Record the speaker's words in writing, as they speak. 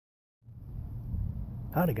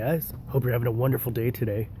Howdy guys, hope you're having a wonderful day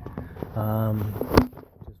today. Just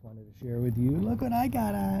wanted to share with you, look what I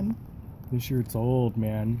got on. This shirt's old,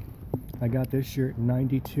 man. I got this shirt in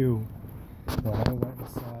 '92 when I went and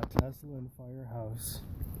saw Tesla and Firehouse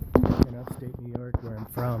in upstate New York, where I'm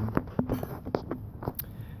from.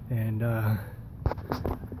 And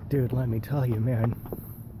dude, let me tell you, man,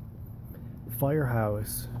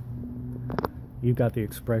 Firehouse, you've got the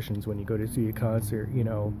expressions when you go to see a concert, you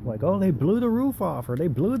know, like, oh, they blew the roof off, or they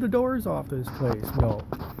blew the doors off this place. No,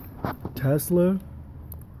 Tesla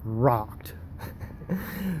rocked.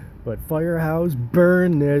 But Firehouse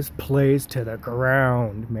burned this place to the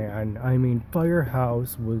ground, man. I mean,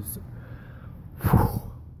 Firehouse was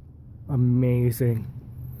amazing.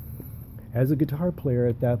 As a guitar player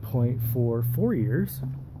at that point for 4 years,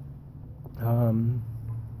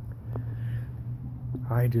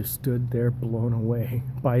 I just stood there blown away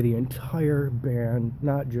by the entire band,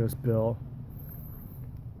 not just Bill.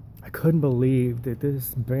 I couldn't believe that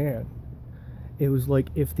this band, it was like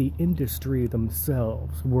if the industry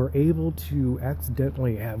themselves were able to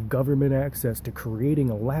accidentally have government access to creating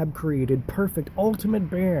a lab-created, perfect, ultimate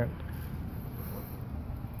band.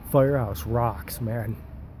 Firehouse rocks, man.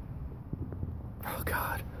 Oh,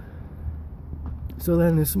 God. So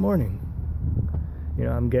then this morning, you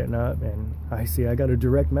know, I'm getting up and I got a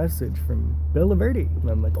direct message from Bill Leverty. And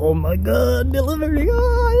I'm like, oh my God, Bill Leverty.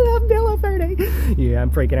 Oh, I love Bill Leverty. Yeah,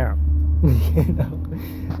 I'm freaking out. You know?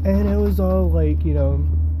 And it was all like, you know,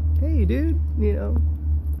 hey, dude, you know,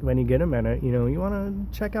 when you get a minute, you know, you want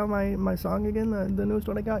to check out my song again, the newest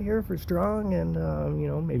one I got here for Strong, and, you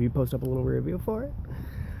know, maybe post up a little review for it.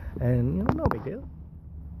 And, you know, no big deal.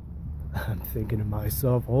 I'm thinking to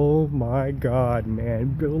myself, oh my God, man,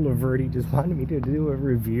 Bill Leverty just wanted me to do a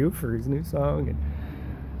review for his new song. And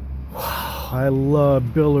wow, I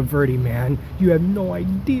love Bill Leverty, man. You have no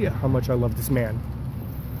idea how much I love this man.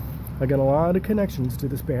 I got a lot of connections to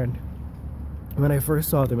this band. When I first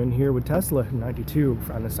saw them in here with Tesla in '92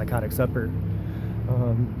 on the Psychotic Supper,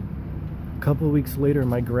 a couple of weeks later,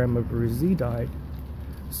 my grandma Bruzy died.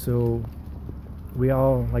 So we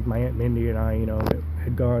all, like my Aunt Mindy and I, you know,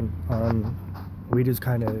 had gone on, we just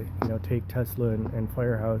kind of, you know, take Tesla and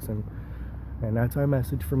Firehouse, and that's our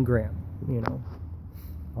message from Graham, you know.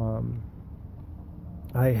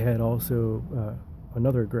 I had also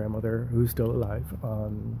another grandmother who's still alive.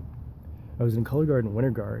 I was in Color Guard and Winter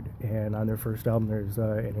Guard, and on their first album there's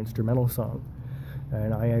an instrumental song,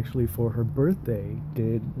 and I actually, for her birthday,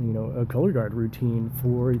 did, you know, a Color Guard routine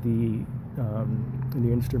for the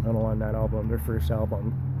instrumental on that album, their first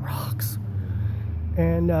album. Rocks.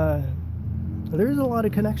 And there's a lot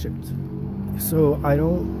of connections. So I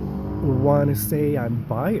don't want to say I'm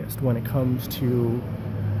biased when it comes to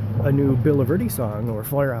a new Bill Leverty song or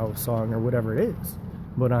Firehouse song or whatever it is,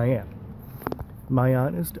 but I am. My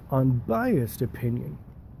honest, unbiased opinion,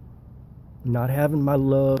 not having my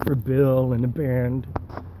love for Bill and the band,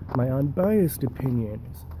 my unbiased opinion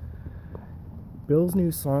is Bill's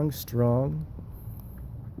new song, Strong.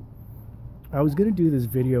 I was going to do this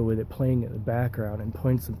video with it playing in the background and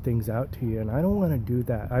point some things out to you, and I don't want to do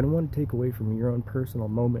that. I don't want to take away from your own personal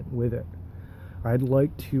moment with it. I'd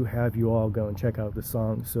like to have you all go and check out the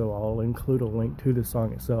song, so I'll include a link to the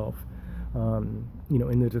song itself, you know,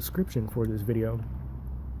 in the description for this video.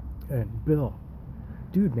 And Bill,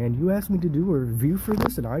 dude, man, you asked me to do a review for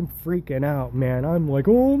this, and I'm freaking out, man. I'm like,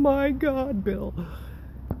 oh my God, Bill.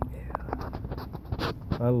 Yeah.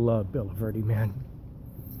 I love Bill Leverty, man.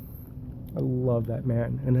 I love that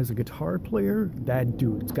man. And as a guitar player, that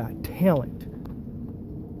dude's got talent.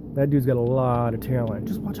 That dude's got a lot of talent.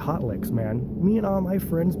 Just watch Hot Licks, man. Me and all my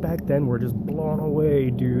friends back then were just blown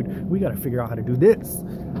away, dude. We gotta figure out how to do this.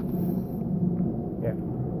 Yeah.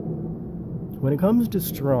 When it comes to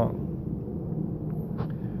Strong,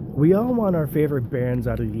 we all want our favorite bands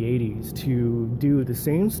out of the 80s to do the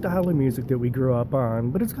same style of music that we grew up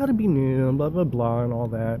on, but it's gotta be new and blah, blah, blah, and all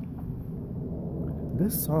that.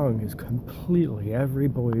 This song is completely every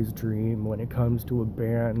boy's dream when it comes to a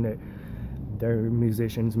band that their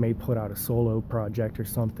musicians may put out a solo project or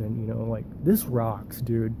something, you know, like, this rocks,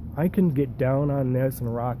 dude. I can get down on this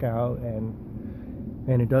and rock out, and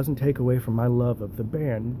it doesn't take away from my love of the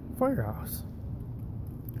band Firehouse.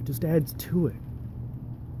 It just adds to it.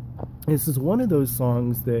 This is one of those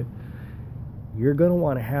songs that you're gonna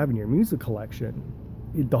want to have in your music collection.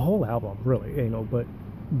 The whole album, really, you know, but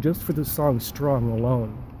just for the song Strong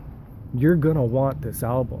alone, you're gonna want this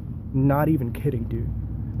album. Not even kidding, dude.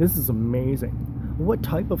 This is amazing. What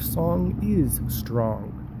type of song is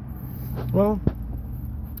Strong? Well,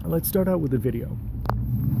 let's start out with the video.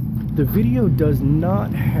 The video does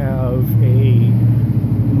not have a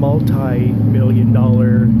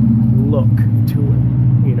multi-million-dollar look to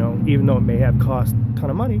it, you know, even though it may have cost a ton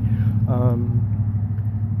of money.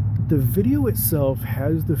 The video itself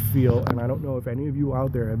has the feel, and I don't know if any of you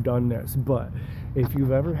out there have done this, but if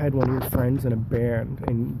you've ever had one of your friends in a band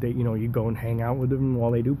and they, you know, you go and hang out with them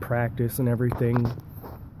while they do practice and everything,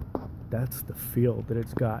 that's the feel that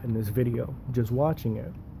it's got in this video, just watching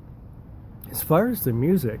it. As far as the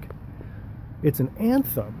music, it's an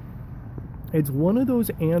anthem. It's one of those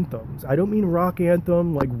anthems. I don't mean rock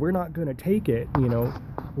anthem, like we're not gonna take it, you know.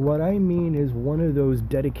 What I mean is one of those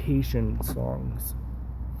dedication songs.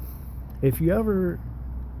 If you ever,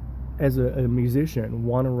 as a musician,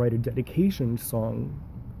 want to write a dedication song,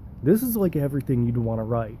 this is like everything you'd want to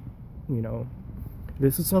write, you know.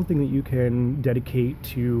 This is something that you can dedicate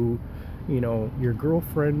to, you know, your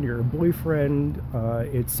girlfriend, your boyfriend.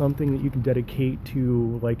 It's something that you can dedicate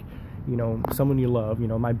to, like, you know, someone you love, you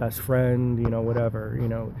know, my best friend, you know, whatever, you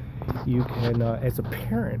know. You can, as a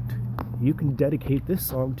parent, you can dedicate this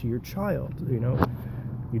song to your child, you know.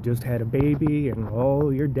 You just had a baby, and oh,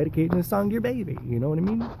 you're dedicating this song to your baby, you know what I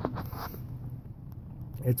mean?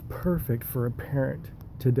 It's perfect for a parent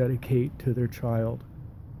to dedicate to their child.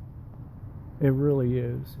 It really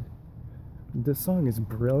is. This song is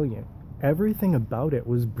brilliant. Everything about it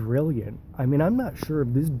was brilliant. I mean, I'm not sure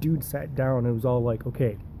if this dude sat down and was all like,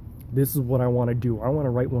 okay, this is what I want to do. I want to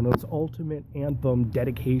write one of those ultimate anthem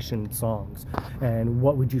dedication songs. And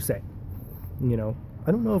what would you say? You know,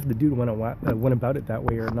 I don't know if the dude went about it that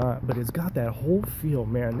way or not, but it's got that whole feel,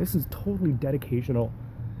 man. This is totally dedicational.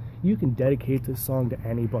 You can dedicate this song to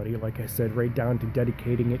anybody, like I said, right down to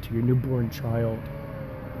dedicating it to your newborn child.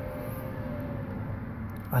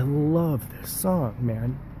 I love this song,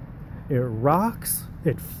 man. It rocks,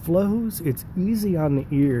 it flows, it's easy on the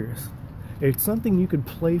ears. It's something you could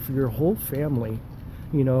play for your whole family.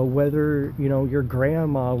 You know, whether, you know, your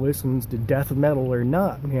grandma listens to death metal or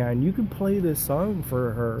not, man, you could play this song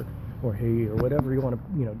for her, or he, or whatever you want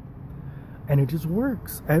to, you know, and it just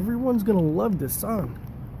works. Everyone's gonna love this song.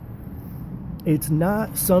 It's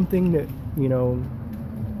not something that, you know,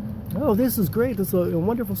 oh, this is great, this is a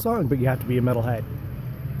wonderful song, but you have to be a metalhead.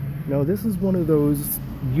 No, this is one of those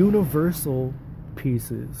universal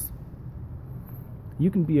pieces.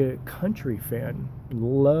 You can be a country fan,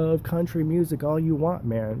 love country music all you want,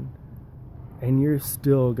 man, and you're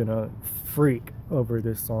still gonna freak over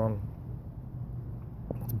this song.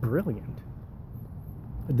 It's brilliant.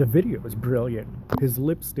 The video is brilliant. His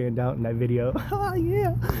lips stand out in that video. Oh,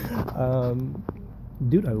 yeah.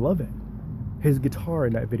 Dude, I love it. His guitar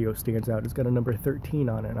in that video stands out. It's got a number 13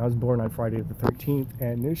 on it. I was born on Friday the 13th,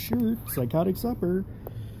 and this shirt, Psychotic Supper.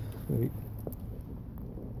 Wait.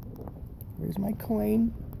 Where's my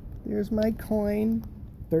coin? There's my coin.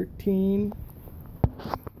 13.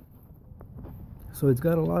 So it's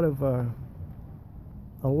got a lot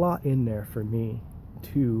in there for me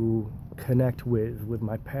to connect with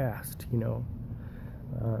my past, you know.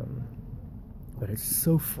 But it's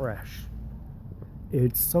so fresh.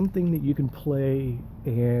 It's something that you can play,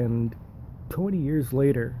 and 20 years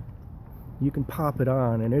later, you can pop it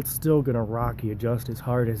on, and it's still gonna rock you just as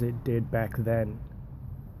hard as it did back then.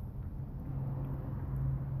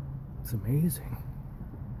 It's amazing.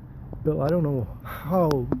 Bill, I don't know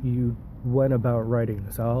how you went about writing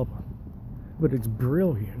this album, but it's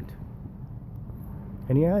brilliant.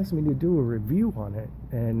 And he asked me to do a review on it,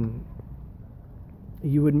 and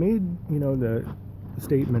you had made, you know, the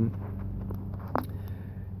statement,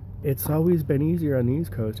 it's always been easier on the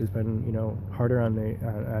East Coast, it's been, you know, harder on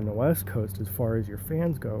the West Coast as far as your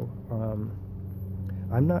fans go.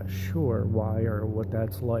 I'm not sure why or what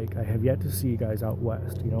that's like. I have yet to see you guys out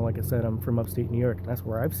west. You know, like I said, I'm from upstate New York, and that's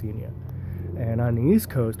where I've seen you. And on the East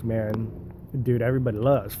Coast, man, dude, everybody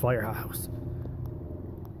loves Firehouse.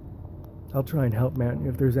 I'll try and help, man.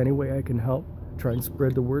 If there's any way I can help, try and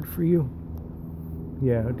spread the word for you.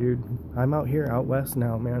 Yeah, dude, I'm out here, out west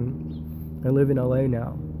now, man. I live in LA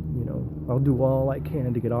now. You know, I'll do all I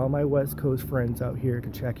can to get all my West Coast friends out here to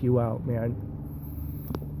check you out, man.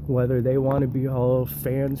 Whether they want to be all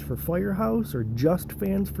fans for Firehouse or just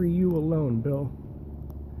fans for you alone, Bill.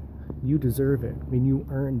 You deserve it. I mean, you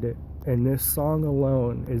earned it. And this song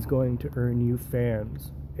alone is going to earn you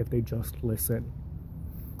fans if they just listen.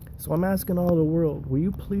 So I'm asking all the world, will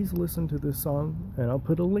you please listen to this song? And I'll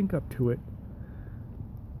put a link up to it.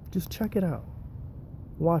 Just check it out.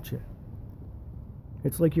 Watch it.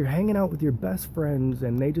 It's like you're hanging out with your best friends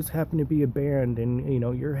and they just happen to be a band, and, you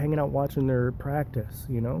know, you're hanging out watching their practice,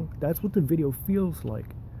 you know? That's what the video feels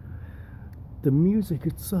like. The music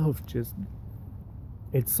itself just,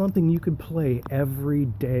 it's something you could play every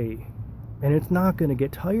day And it's not going to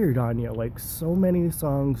get tired on you like so many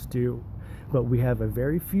songs do. But we have a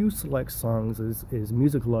very few select songs as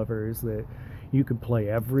music lovers that you could play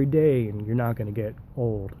every day and you're not going to get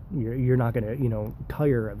old. You're not going to,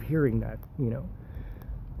 tire of hearing that,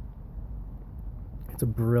 It's a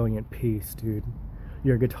brilliant piece, dude.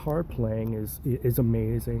 Your guitar playing is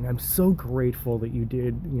amazing. I'm so grateful that you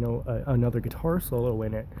did, another guitar solo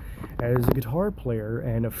in it. As a guitar player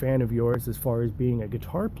and a fan of yours as far as being a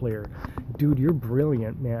guitar player, dude, you're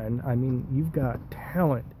brilliant, man. I mean, you've got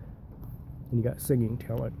talent. And you got singing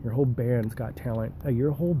talent. Your whole band's got talent.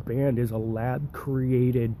 Your whole band is a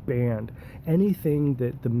lab-created band. Anything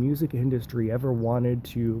that the music industry ever wanted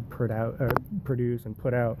to produce and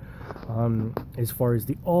put out, as far as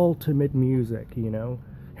the ultimate music,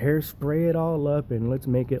 hairspray it all up and let's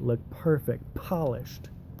make it look perfect, polished.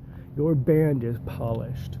 Your band is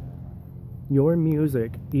polished. Your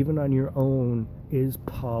music, even on your own, is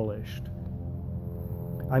polished.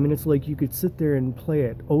 I mean, it's like you could sit there and play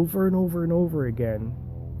it over and over and over again,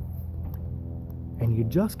 and you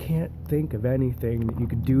just can't think of anything that you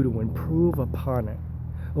could do to improve upon it.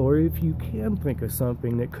 Or if you can think of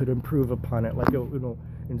something that could improve upon it, like,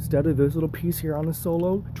 instead of this little piece here on the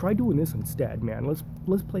solo, try doing this instead, man.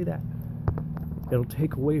 Let's play that. It'll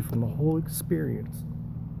take away from the whole experience.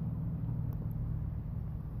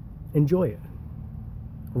 Enjoy it.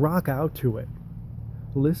 Rock out to it.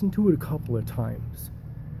 Listen to it a couple of times.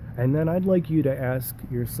 And then I'd like you to ask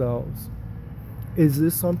yourselves, is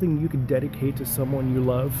this something you could dedicate to someone you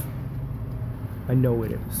love? I know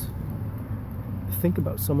it is. Think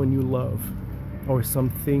about someone you love, or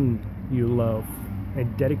something you love,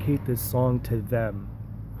 and dedicate this song to them.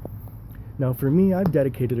 Now for me, I've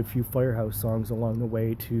dedicated a few Firehouse songs along the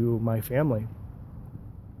way to my family.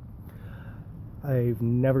 I've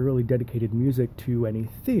never really dedicated music to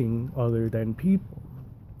anything other than people,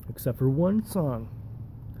 except for one song.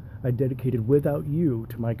 I dedicated Without You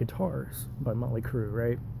to my guitars by Motley Crue,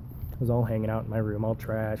 right? I was all hanging out in my room, all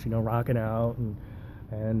trash, rocking out,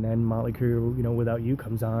 and then Motley Crue, Without You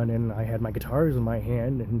comes on, and I had my guitars in my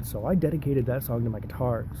hand, and so I dedicated that song to my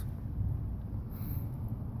guitars.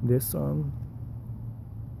 This song,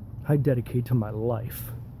 I dedicate to my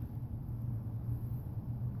life.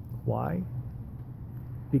 Why?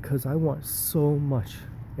 Because I want so much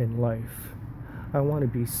in life. I want to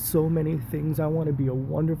be so many things. I want to be a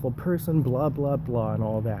wonderful person, blah, blah, blah, and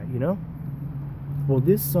all that, Well,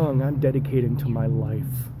 this song I'm dedicating to my life.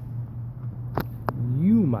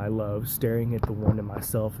 You, my love, staring at the one in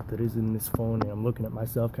myself that is in this phone and I'm looking at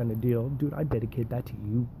myself kind of deal. Dude, I dedicate that to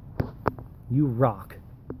you. You rock,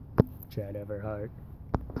 Chad Everhart.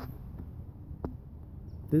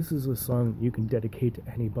 This is a song you can dedicate to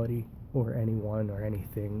anybody or anyone or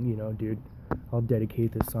anything, dude. I'll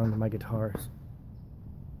dedicate this song to my guitars.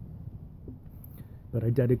 But I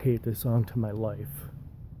dedicate this song to my life.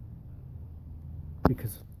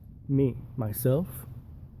 Because myself,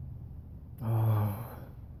 oh,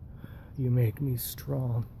 you make me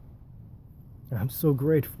strong. I'm so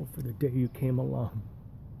grateful for the day you came along.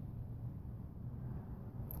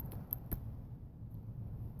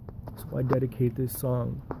 So I dedicate this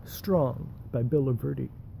song, Strong, by Bill Leverty,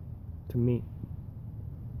 to me.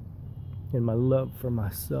 And my love for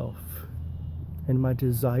myself. And my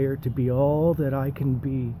desire to be all that I can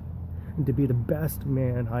be, and to be the best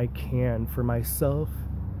man I can for myself,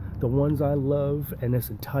 the ones I love, and this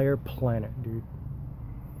entire planet, dude.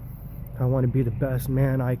 I want to be the best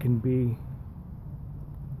man I can be.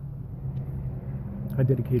 I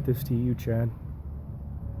dedicate this to you, Chad.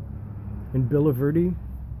 And Bill Leverty,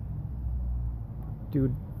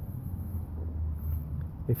 dude,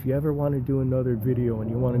 if you ever want to do another video and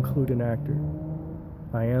you want to include an actor,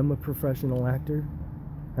 I am a professional actor,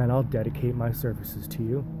 and I'll dedicate my services to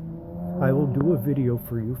you. I will do a video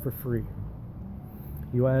for you for free.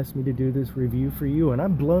 You asked me to do this review for you, and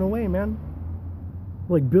I'm blown away, man.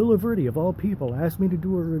 Like Bill Leverty, of all people, asked me to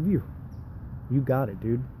do a review. You got it,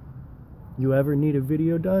 dude. You ever need a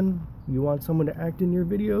video done? You want someone to act in your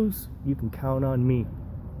videos? You can count on me.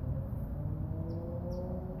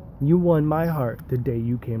 You won my heart the day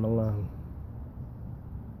you came along.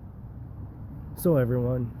 So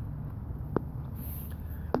everyone,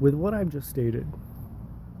 with what I've just stated,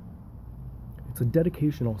 it's a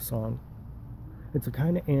dedicational song. It's a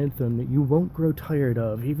kind of anthem that you won't grow tired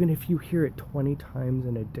of, even if you hear it 20 times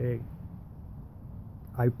in a day.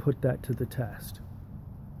 I put that to the test.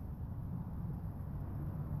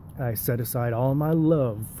 I set aside all my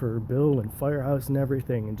love for Bill and Firehouse and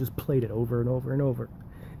everything and just played it over and over and over.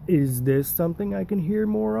 Is this something I can hear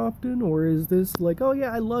more often, or is this like, oh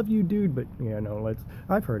yeah, I love you, dude, but yeah, no,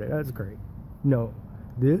 I've heard it, that's great. No,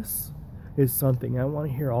 this is something I want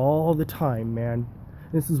to hear all the time, man.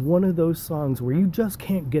 This is one of those songs where you just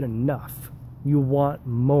can't get enough. You want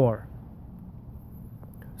more.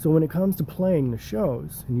 So when it comes to playing the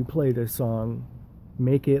shows, and you play this song,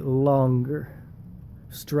 make it longer.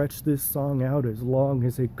 Stretch this song out as long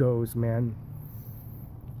as it goes, man.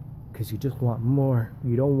 Because you just want more.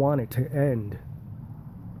 You don't want it to end.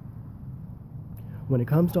 When it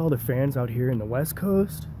comes to all the fans out here in the West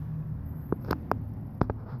Coast,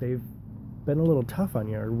 they've been a little tough on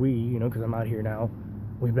you, or we, you know, because I'm out here now,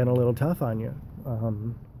 we've been a little tough on you.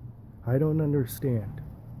 I don't understand.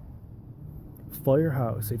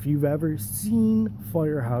 Firehouse, if you've ever seen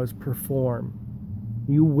Firehouse perform,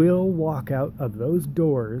 you will walk out of those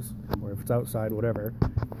doors, or if it's outside, whatever,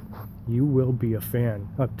 you will be a fan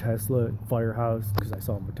of Tesla and Firehouse, because I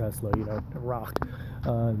saw him with Tesla, you know, it rocked.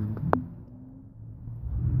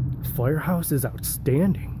 Firehouse is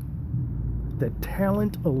outstanding. The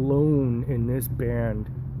talent alone in this band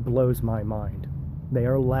blows my mind. They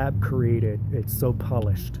are lab created. It's so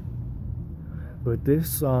polished. But this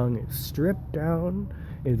song is stripped down,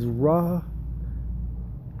 it's raw.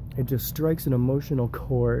 It just strikes an emotional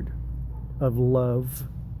chord of love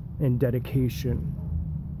and dedication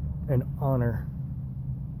and honor.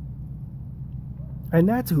 And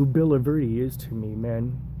that's who Bill Leverty is to me,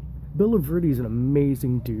 man. Bill Leverty is an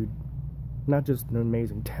amazing dude. Not just an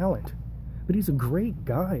amazing talent, but he's a great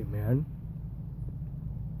guy, man.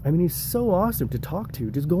 I mean, he's so awesome to talk to.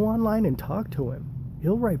 Just go online and talk to him.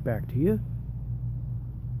 He'll write back to you.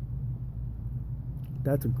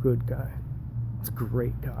 That's a good guy. It's a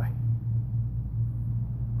great guy.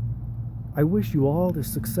 I wish you all the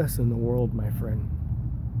success in the world, my friend.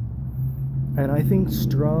 And I think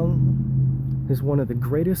Strong is one of the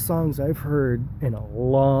greatest songs I've heard in a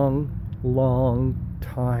long, long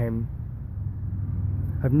time.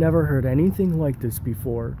 I've never heard anything like this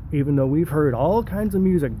before, even though we've heard all kinds of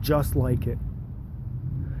music just like it.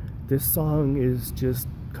 This song is just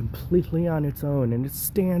completely on its own, and it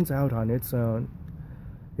stands out on its own.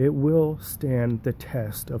 It will stand the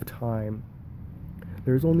test of time.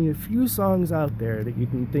 There's only a few songs out there that you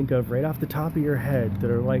can think of right off the top of your head that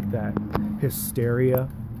are like that. Hysteria,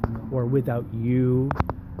 or Without You,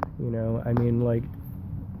 you know, I mean, like,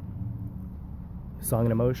 Song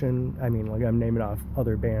and Emotion, I mean, like, I'm naming off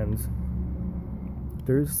other bands.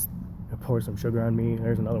 There's Pour Some Sugar on Me,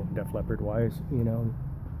 there's another one, Def Leppard wise, you know.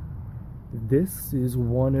 This is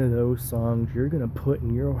one of those songs you're gonna put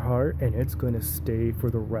in your heart, and it's gonna stay for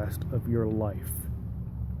the rest of your life.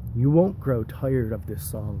 You won't grow tired of this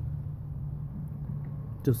song.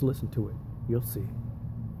 Just listen to it, you'll see.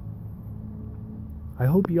 I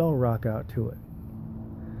hope y'all rock out to it.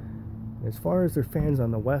 As far as their fans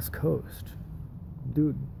on the West Coast,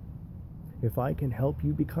 dude, if I can help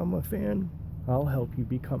you become a fan, I'll help you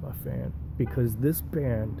become a fan, because this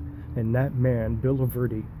band and that man, Bill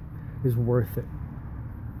Leverty, is worth it.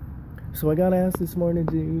 So I got asked this morning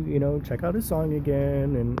to, you know, check out his song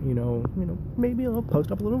again, and you know, maybe I'll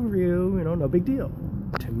post up a little review, you know, no big deal.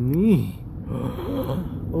 To me,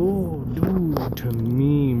 oh dude, to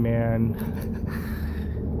me, man,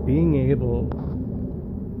 being able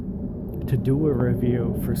to do a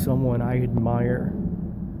review for someone I admire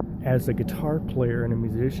as a guitar player and a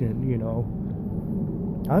musician, you know,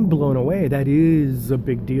 I'm blown away. That is a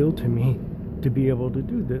big deal to me, to be able to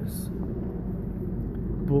do this.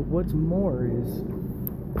 But what's more is,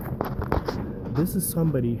 this is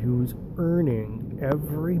somebody who's earning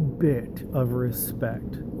every bit of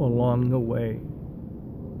respect along the way.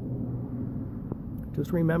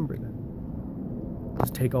 Just remember that.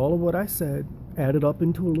 Just take all of what I said, add it up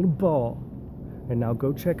into a little ball, and now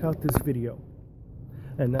go check out this video.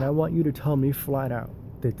 And then I want you to tell me flat out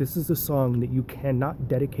that this is a song that you cannot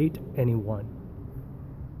dedicate to anyone.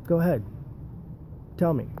 Go ahead.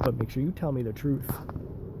 Tell me, but make sure you tell me the truth.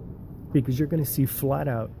 Because you're going to see flat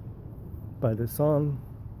out by the song,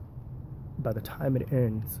 by the time it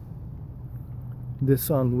ends, this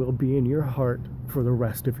song will be in your heart for the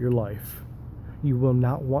rest of your life. You will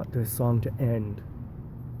not want this song to end.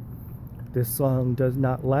 This song does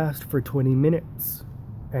not last for 20 minutes,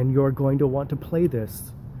 and you're going to want to play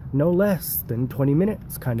this no less than 20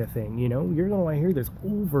 minutes kind of thing, you know? You're going to want to hear this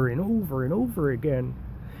over and over and over again.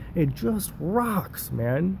 It just rocks,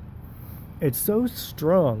 man. It's so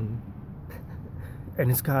strong,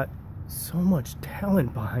 and it's got so much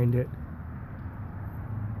talent behind it.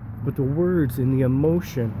 But the words and the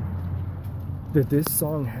emotion that this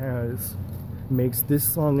song has makes this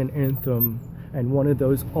song an anthem, and one of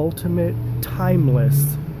those ultimate,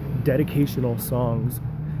 timeless, dedicational songs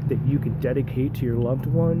that you can dedicate to your loved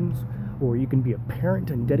ones, or you can be a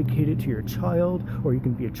parent and dedicate it to your child, or you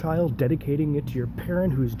can be a child dedicating it to your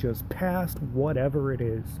parent who's just passed, whatever it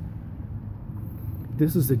is.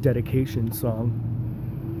 This is a dedication song.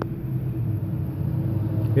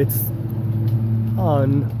 It's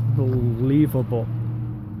unbelievable.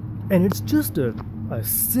 And it's just a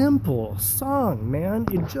simple song, man.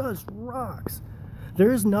 It just rocks.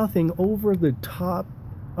 There's nothing over the top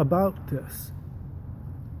about this.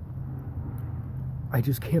 I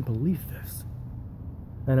just can't believe this.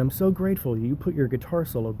 And I'm so grateful you put your guitar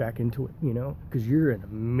solo back into it, you know, because you're an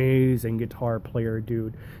amazing guitar player,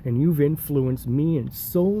 dude. And you've influenced me and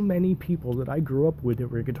so many people that I grew up with that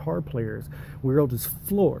were guitar players. We were all just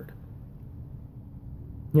floored.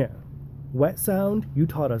 Yeah. Wet Sound, you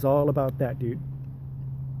taught us all about that, dude.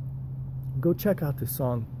 Go check out this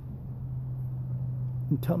song.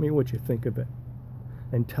 And tell me what you think of it.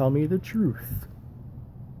 And tell me the truth.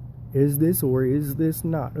 Is this or is this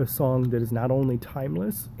not a song that is not only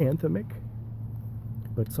timeless, anthemic,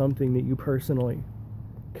 but something that you personally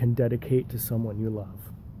can dedicate to someone you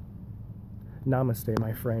love? Namaste,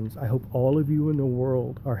 my friends. I hope all of you in the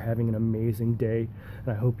world are having an amazing day, and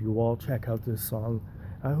I hope you all check out this song.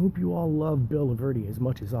 I hope you all love Bill Leverty as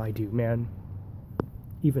much as I do, man.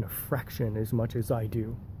 Even a fraction as much as I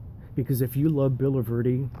do. Because if you love Bill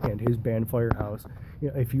Leverty and his band Firehouse, you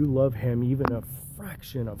know, if you love him even a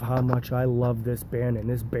fraction of how much I love this band and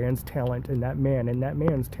this band's talent and that man and that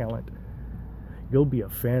man's talent, you'll be a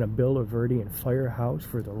fan of Bill Leverty and Firehouse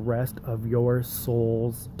for the rest of your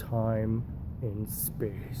soul's time in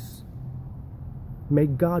space. May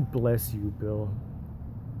God bless you, Bill.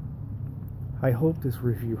 I hope this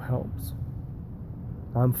review helps.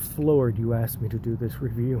 I'm floored you asked me to do this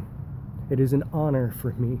review. It is an honor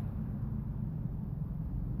for me.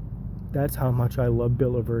 That's how much I love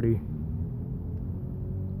Bill Leverty.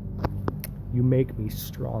 You make me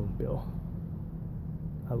strong, Bill.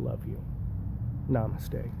 I love you.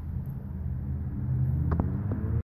 Namaste.